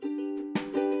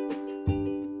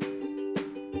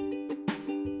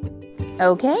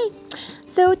Okay,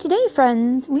 so today,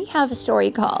 friends, we have a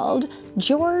story called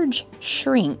George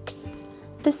Shrinks.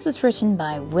 This was written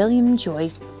by William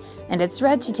Joyce, and it's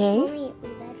read today. Mommy, we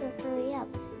better hurry up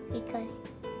because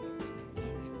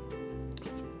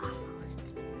it's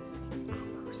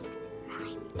almost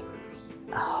rhyme time.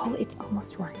 Oh, it's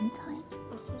almost rhyme time.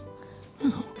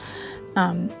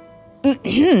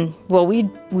 Well,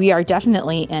 we are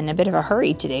definitely in a bit of a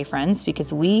hurry today, friends,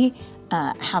 because we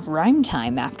have rhyme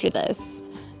time after this,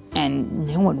 and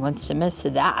no one wants to miss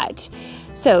that.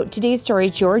 So today's story,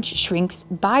 George Shrinks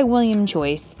by William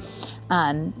Joyce,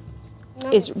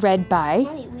 is read by...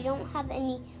 Mommy, we don't have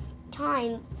any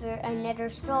time for another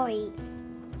story.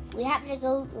 We have to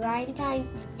go rhyme time,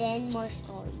 then more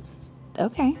stories.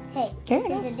 Okay. Hey, Fair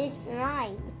listen enough. to this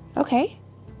rhyme. Okay.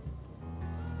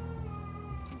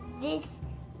 This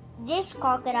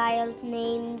crocodile's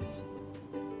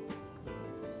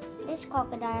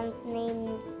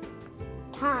named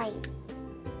Time.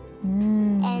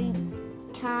 And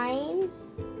time,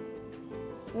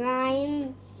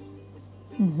 rhyme,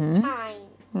 time.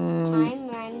 Time,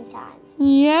 rhyme, time.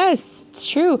 Yes, it's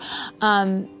true.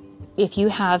 If you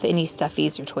have any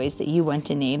stuffies or toys that you want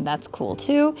to name, that's cool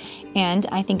too. And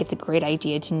I think it's a great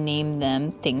idea to name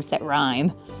them things that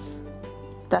rhyme.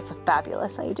 That's a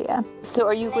fabulous idea. So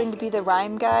are you going to be the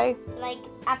rhyme guy? Like,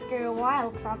 after a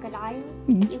while, crocodile.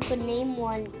 You could name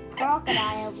one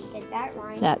crocodile because that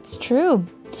rhymes. That's true.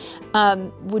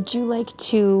 Would you like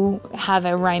to have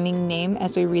a rhyming name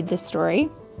as we read this story?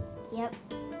 Yep.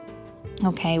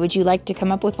 Okay. Would you like to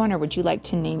come up with one, or would you like me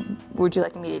to name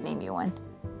you one?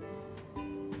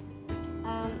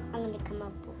 I'm going to come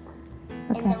up with one.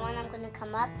 Okay. And the one I'm going to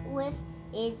come up with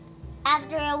is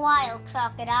After a While,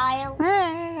 Crocodile.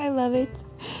 I love it.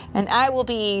 And I will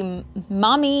be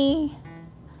Mommy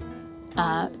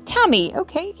Tummy.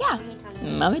 Okay, yeah.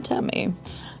 Mommy Tummy.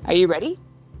 Are you ready?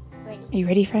 Ready. Are you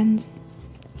ready, friends?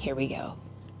 Here we go.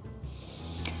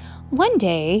 One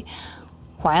day,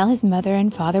 while his mother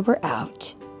and father were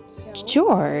out,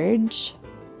 George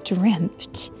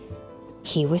dreamt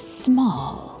he was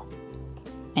small.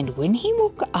 And when he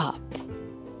woke up,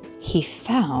 he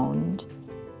found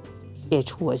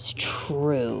it was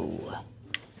true.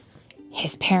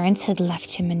 His parents had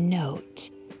left him a note.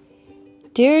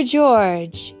 "Dear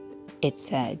George," it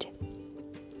said,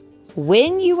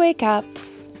 "when you wake up,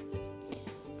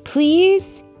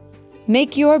 please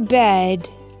make your bed."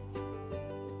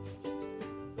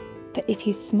 But if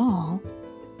he's small,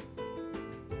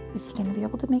 is he going to be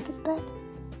able to make his bed?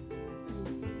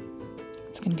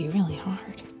 It's going to be really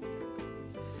hard.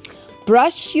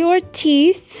 "Brush your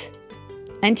teeth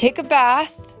and take a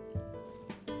bath."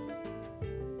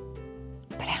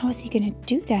 But how is he going to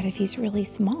do that if he's really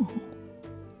small?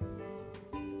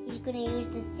 He's going to use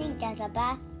the sink as a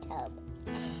bathtub.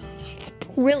 It's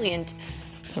brilliant.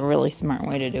 It's a really smart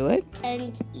way to do it.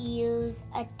 And use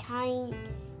a tiny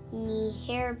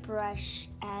hairbrush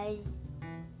as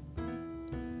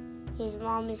his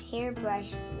mom's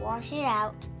hairbrush. Wash it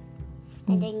out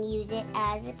and then use it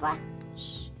as a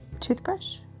brush.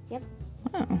 Toothbrush? Yep.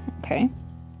 Oh, okay.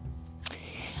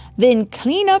 "Then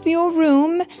clean up your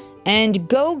room and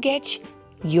go get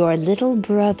your little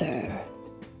brother."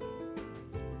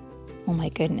 Oh my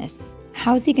goodness.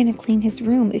 How is he going to clean his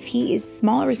room if he is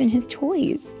smaller than his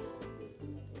toys?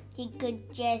 He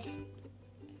could just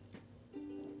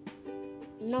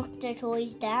knock the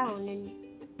toys down and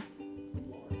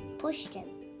push them.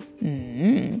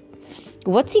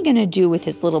 What's he going to do with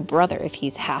his little brother if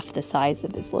he's half the size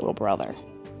of his little brother?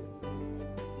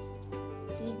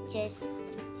 He just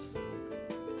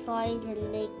tries and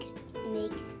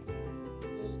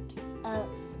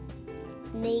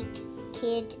make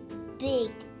kid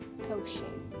big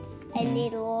potion, and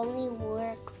it'll only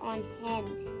work on him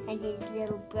and his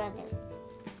little brother.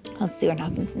 Let's see what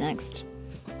happens next.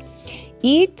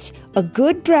 "Eat a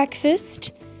good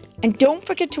breakfast and don't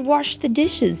forget to wash the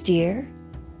dishes, dear."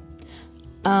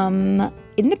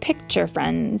 In the picture,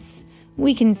 friends,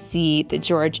 we can see that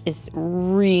George is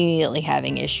really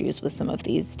having issues with some of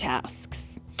these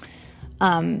tasks.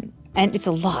 And it's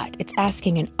a lot. It's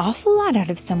asking an awful lot out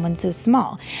of someone so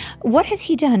small. What has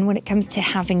he done when it comes to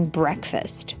having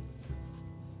breakfast?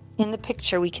 In the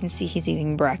picture, we can see he's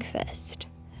eating breakfast.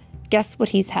 Guess what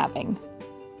he's having?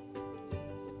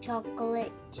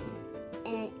 Chocolate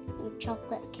and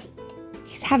chocolate cake.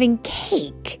 He's having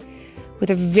cake with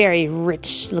a very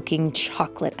rich-looking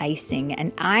chocolate icing,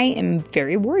 and I am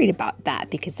very worried about that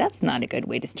because that's not a good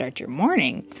way to start your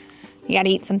morning. You got to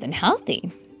eat something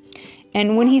healthy.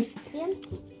 And when he's...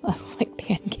 Pancakes. like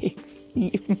pancakes.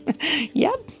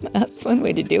 Yep, that's one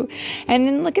way to do. And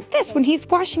then look at this. When he's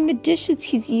washing the dishes,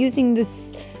 he's using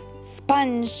this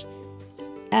sponge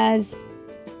as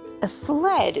a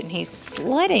sled, and he's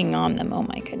sledding on them. Oh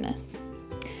my goodness.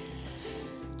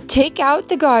 Take out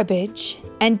the garbage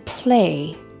and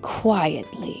play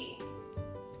quietly.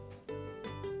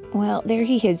 Well, there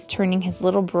he is, turning his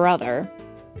little brother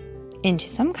into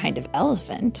some kind of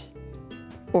elephant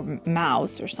or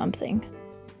mouse or something.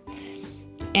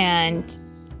 And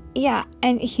yeah,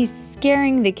 and he's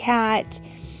scaring the cat,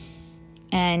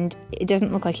 and it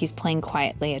doesn't look like he's playing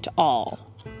quietly at all,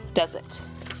 does it?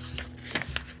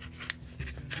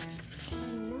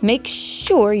 Make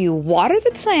sure you water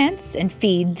the plants and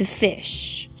feed the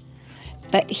fish.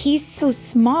 But he's so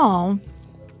small,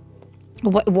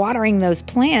 watering those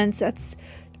plants, that's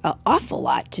an awful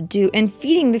lot to do. And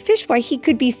feeding the fish, why, he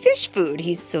could be fish food.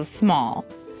 He's so small.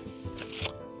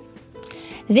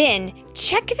 Then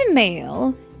check the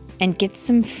mail and get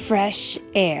some fresh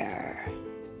air.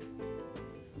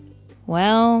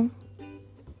 Well,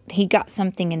 he got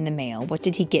something in the mail. What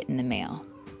did he get in the mail?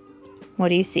 What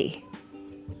do you see?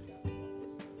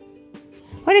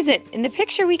 What is it? In the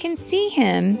picture we can see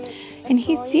him. And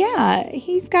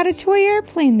he's got a toy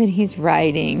airplane that he's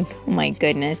riding. Oh my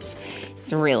goodness.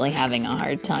 He's really having a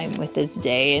hard time with this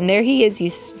day. And there he is.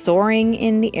 He's soaring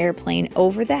in the airplane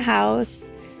over the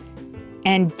house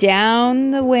and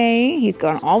down the way. He's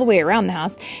going all the way around the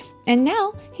house. And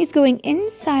now he's going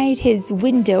inside his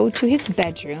window to his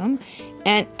bedroom.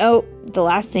 And the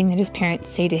last thing that his parents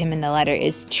say to him in the letter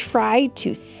is, try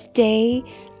to stay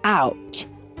out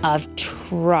of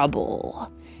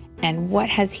trouble. And what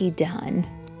has he done?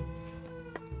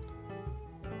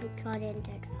 He got into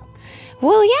trouble.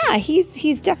 Well, yeah,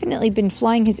 he's definitely been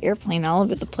flying his airplane all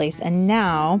over the place. And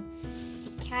now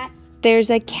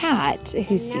there's a cat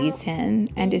who sees him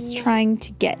and is trying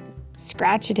to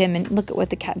scratch at him. And look at what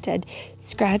the cat did.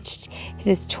 Scratched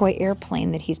this toy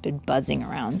airplane that he's been buzzing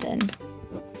around in.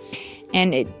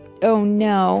 And it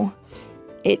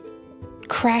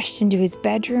crashed into his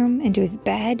bedroom, into his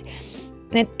bed.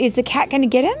 And is the cat going to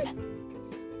get him?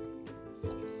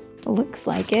 Looks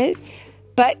like it.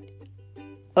 But,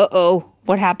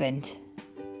 what happened?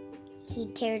 He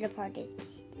teared apart his bed.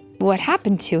 What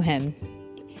happened to him?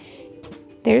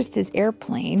 There's this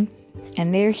airplane,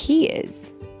 and there he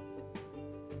is.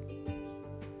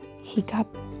 He got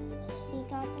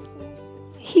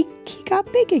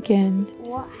big again.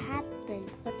 What happened?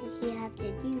 What did he have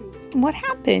to do? What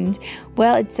happened?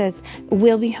 Well, it says,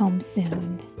 we'll be home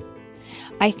soon.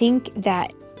 I think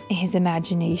that his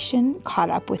imagination caught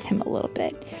up with him a little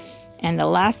bit. And the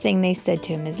last thing they said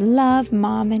to him is, love,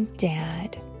 Mom and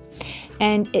Dad.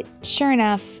 And sure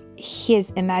enough, his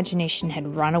imagination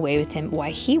had run away with him. Why,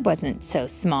 he wasn't so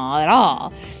small at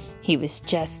all. He was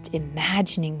just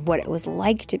imagining what it was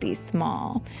like to be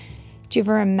small. Do you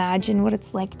ever imagine what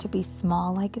it's like to be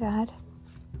small like that?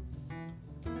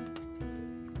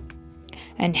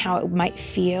 And how it might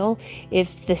feel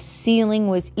if the ceiling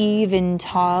was even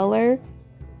taller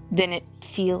than it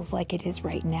feels like it is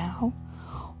right now.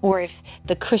 Or if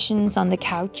the cushions on the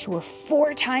couch were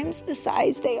 4 times the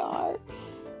size they are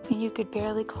and you could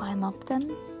barely climb up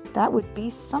them. That would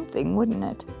be something, wouldn't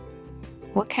it?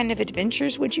 What kind of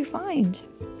adventures would you find?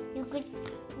 You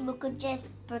could just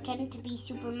pretend to be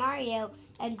Super Mario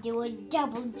and do a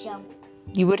double jump.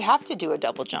 You would have to do a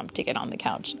double jump to get on the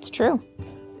couch. It's true.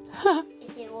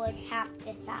 If it was half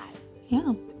the size.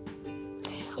 Yeah.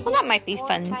 Well, that might be 4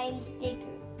 fun. times bigger.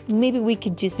 Maybe we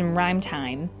could do some rhyme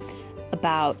time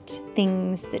about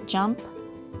things that jump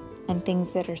and things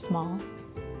that are small.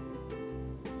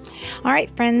 All right,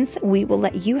 friends, we will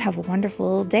let you have a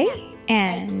wonderful day,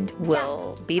 and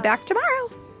we'll be back tomorrow.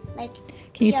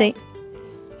 Can you say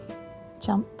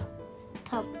jump?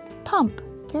 Pump. Pump.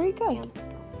 Very good. Jump.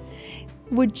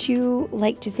 Would you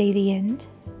like to say the end?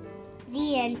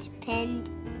 The end, pinned.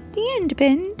 The end,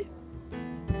 pinned.